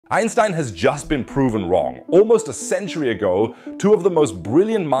Einstein has just been proven wrong. Almost a century ago, two of the most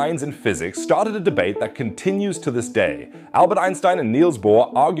brilliant minds in physics started a debate that continues to this day. Albert Einstein and Niels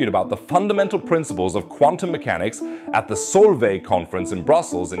Bohr argued about the fundamental principles of quantum mechanics at the Solvay conference in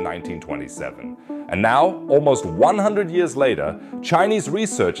Brussels in 1927. And now, almost 100 years later, Chinese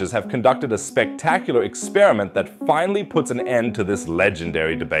researchers have conducted a spectacular experiment that finally puts an end to this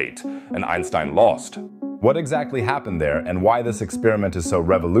legendary debate, and Einstein lost. What exactly happened there and why this experiment is so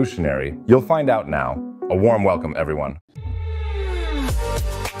revolutionary, you'll find out now. A warm welcome, everyone.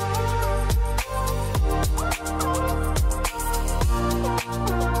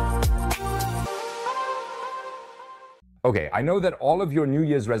 Okay, I know that all of your New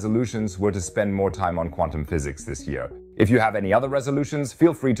Year's resolutions were to spend more time on quantum physics this year. If you have any other resolutions,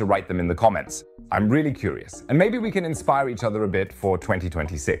 feel free to write them in the comments. I'm really curious, and maybe we can inspire each other a bit for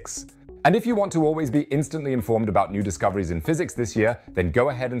 2026. And if you want to always be instantly informed about new discoveries in physics this year, then go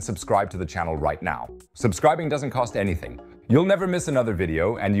ahead and subscribe to the channel right now. Subscribing doesn't cost anything. You'll never miss another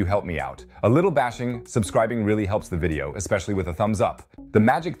video, and you help me out. A little bashing, subscribing really helps the video, especially with a thumbs up. The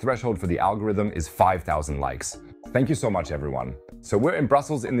magic threshold for the algorithm is 5,000 likes. Thank you so much, everyone. So we're in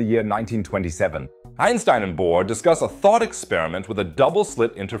Brussels in the year 1927. Einstein and Bohr discuss a thought experiment with a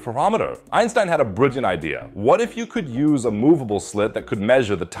double-slit interferometer. Einstein had a brilliant idea. What if you could use a movable slit that could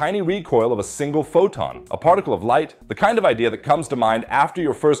measure the tiny recoil of a single photon, a particle of light? The kind of idea that comes to mind after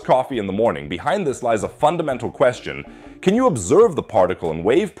your first coffee in the morning. Behind this lies a fundamental question. Can you observe the particle and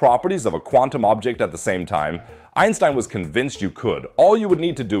wave properties of a quantum object at the same time? Einstein was convinced you could. All you would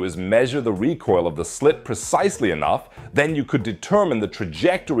need to do is measure the recoil of the slit precisely enough, then you could determine the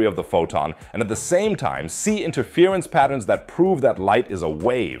trajectory of the photon and at the same time see interference patterns that prove that light is a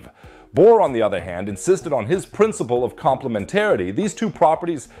wave. Bohr, on the other hand, insisted on his principle of complementarity. These two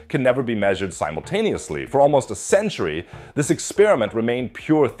properties can never be measured simultaneously. For almost a century, this experiment remained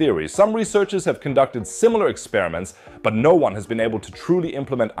pure theory. Some researchers have conducted similar experiments, but no one has been able to truly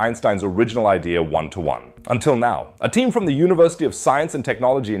implement Einstein's original idea one-to-one. Until now. A team from the University of Science and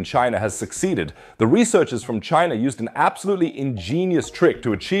Technology in China has succeeded. The researchers from China used an absolutely ingenious trick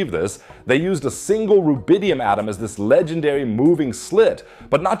to achieve this. They used a single rubidium atom as this legendary moving slit,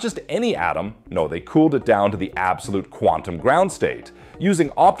 but not just any atom. No, they cooled it down to the absolute quantum ground state.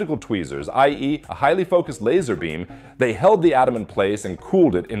 Using optical tweezers, i.e. a highly focused laser beam, they held the atom in place and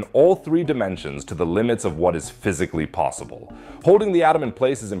cooled it in all three dimensions to the limits of what is physically possible. Holding the atom in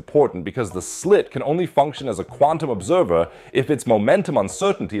place is important because the slit can only function as a quantum observer if its momentum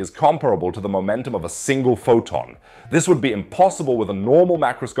uncertainty is comparable to the momentum of a single photon. This would be impossible with a normal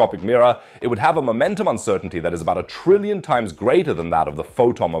macroscopic mirror. It would have a momentum uncertainty that is about 1 trillion times greater than that of the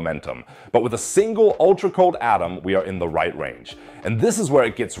photon momentum. But with a single ultracold atom, we are in the right range. And this is where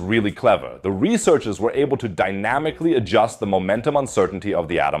it gets really clever. The researchers were able to dynamically adjust the momentum uncertainty of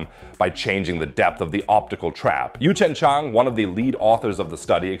the atom by changing the depth of the optical trap. Yu-Chen Chang, one of the lead authors of the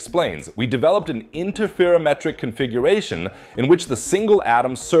study, explains, "We developed an interferometric configuration in which the single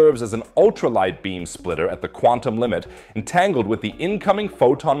atom serves as an ultralight beam splitter at the quantum limit, entangled with the incoming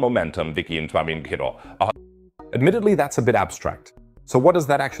photon momentum." Admittedly, that's a bit abstract. So what does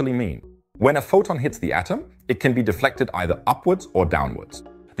that actually mean? When a photon hits the atom, it can be deflected either upwards or downwards.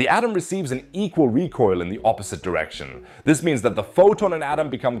 The atom receives an equal recoil in the opposite direction. This means that the photon and atom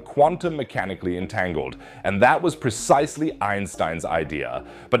become quantum mechanically entangled, and that was precisely Einstein's idea.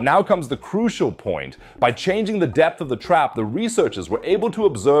 But now comes the crucial point. By changing the depth of the trap, the researchers were able to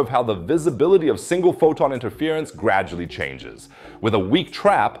observe how the visibility of single photon interference gradually changes. With a weak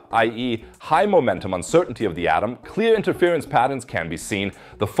trap, i.e. high momentum uncertainty of the atom, clear interference patterns can be seen.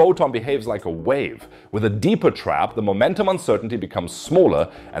 The photon behaves like a wave. With a deeper trap, the momentum uncertainty becomes smaller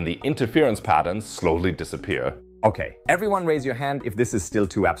and the interference patterns slowly disappear. Okay, everyone raise your hand if this is still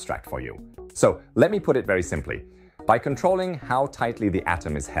too abstract for you. So let me put it very simply. By controlling how tightly the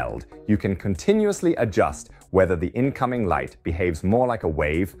atom is held, you can continuously adjust whether the incoming light behaves more like a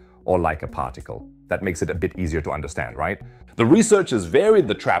wave or like a particle. That makes it a bit easier to understand, right? The researchers varied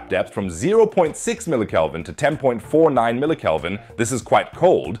the trap depth from 0.6 millikelvin to 10.49 millikelvin. This is quite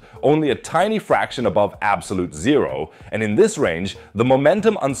cold, only a tiny fraction above absolute zero, and in this range, the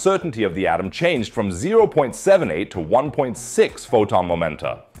momentum uncertainty of the atom changed from 0.78 to 1.6 photon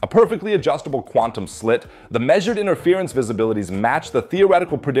momenta. A perfectly adjustable quantum slit, the measured interference visibilities match the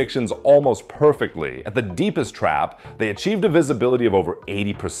theoretical predictions almost perfectly. At the deepest trap, they achieved a visibility of over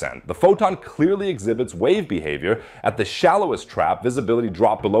 80%. The photon clearly exhibits wave behavior. At the shallowest trap, visibility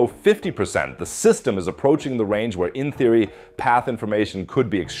dropped below 50%. The system is approaching the range where, in theory, path information could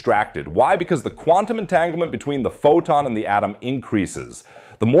be extracted. Why? Because the quantum entanglement between the photon and the atom increases.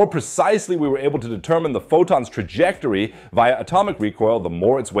 The more precisely we were able to determine the photon's trajectory via atomic recoil, the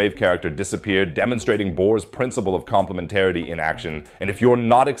more its wave character disappeared, demonstrating Bohr's principle of complementarity in action. And if you're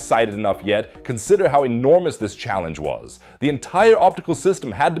not excited enough yet, consider how enormous this challenge was. The entire optical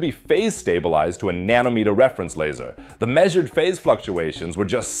system had to be phase stabilized to a nanometer reference laser. The measured phase fluctuations were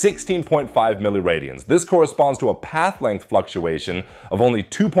just 16.5 milliradians. This corresponds to a path length fluctuation of only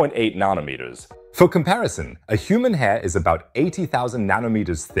 2.8 nanometers. For comparison, a human hair is about 80,000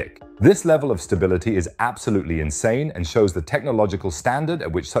 nanometers thick. This level of stability is absolutely insane and shows the technological standard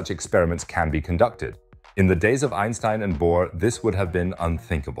at which such experiments can be conducted. In the days of Einstein and Bohr, this would have been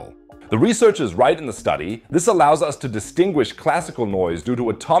unthinkable. The researchers write in the study, this allows us to distinguish classical noise due to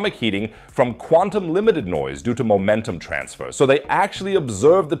atomic heating from quantum-limited noise due to momentum transfer. So they actually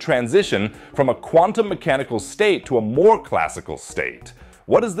observed the transition from a quantum mechanical state to a more classical state.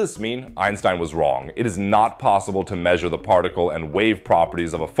 What does this mean? Einstein was wrong. It is not possible to measure the particle and wave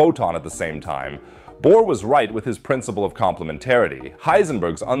properties of a photon at the same time. Bohr was right with his principle of complementarity.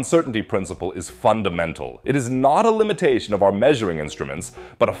 Heisenberg's uncertainty principle is fundamental. It is not a limitation of our measuring instruments,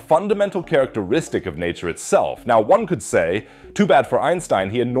 but a fundamental characteristic of nature itself. Now, one could say, too bad for Einstein,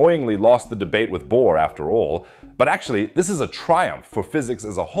 he annoyingly lost the debate with Bohr after all. But actually, this is a triumph for physics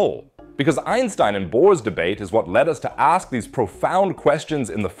as a whole. Because Einstein and Bohr's debate is what led us to ask these profound questions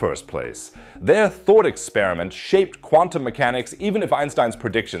in the first place. Their thought experiment shaped quantum mechanics even if Einstein's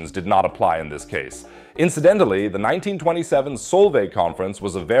predictions did not apply in this case. Incidentally, the 1927 Solvay Conference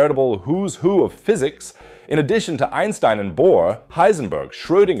was a veritable who's who of physics. In addition to Einstein and Bohr, Heisenberg,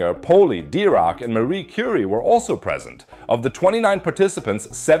 Schrödinger, Pauli, Dirac, and Marie Curie were also present. Of the 29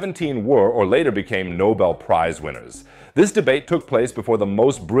 participants, 17 were or later became Nobel Prize winners. This debate took place before the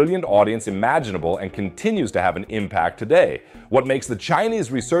most brilliant audience imaginable and continues to have an impact today. What makes the Chinese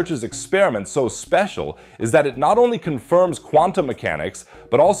researchers' experiment so special is that it not only confirms quantum mechanics,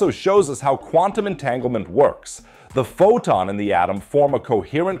 but also shows us how quantum entanglement works. The photon and the atom form a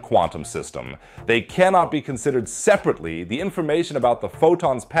coherent quantum system. They cannot be considered separately. The information about the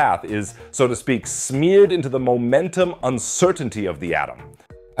photon's path is, so to speak, smeared into the momentum uncertainty of the atom.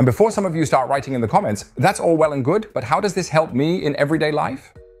 And before some of you start writing in the comments, that's all well and good, but how does this help me in everyday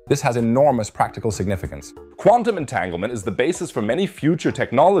life? This has enormous practical significance. Quantum entanglement is the basis for many future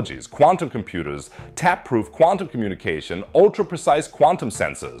technologies: quantum computers, tap-proof quantum communication, ultra-precise quantum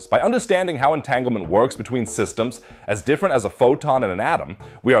sensors. By understanding how entanglement works between systems as different as a photon and an atom,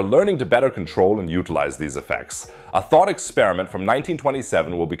 we are learning to better control and utilize these effects. A thought experiment from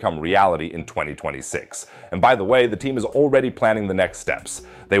 1927 will become reality in 2026. And by the way, the team is already planning the next steps.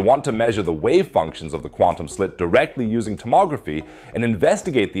 They want to measure the wave functions of the quantum slit directly using tomography and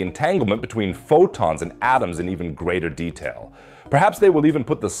investigate the entanglement between photons and atoms in even greater detail. Perhaps they will even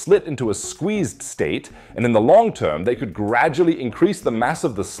put the slit into a squeezed state, and in the long term they could gradually increase the mass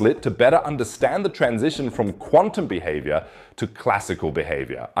of the slit to better understand the transition from quantum behavior to classical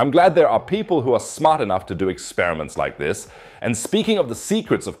behavior. I'm glad there are people who are smart enough to do experiments like this. And speaking of the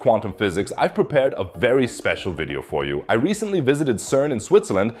secrets of quantum physics, I've prepared a very special video for you. I recently visited CERN in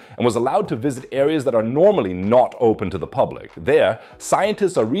Switzerland and was allowed to visit areas that are normally not open to the public. There,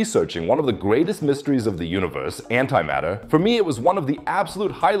 scientists are researching one of the greatest mysteries of the universe, antimatter. For me, it was one of the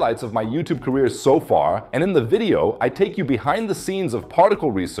absolute highlights of my YouTube career so far, and in the video, I take you behind the scenes of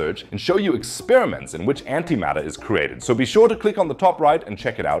particle research and show you experiments in which antimatter is created. So be sure to click on the top right and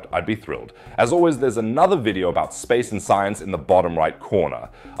check it out. I'd be thrilled. As always, there's another video about space and science in the bottom right corner.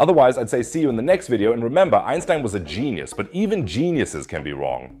 Otherwise, I'd say see you in the next video, and remember, Einstein was a genius, but even geniuses can be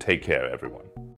wrong. Take care, everyone.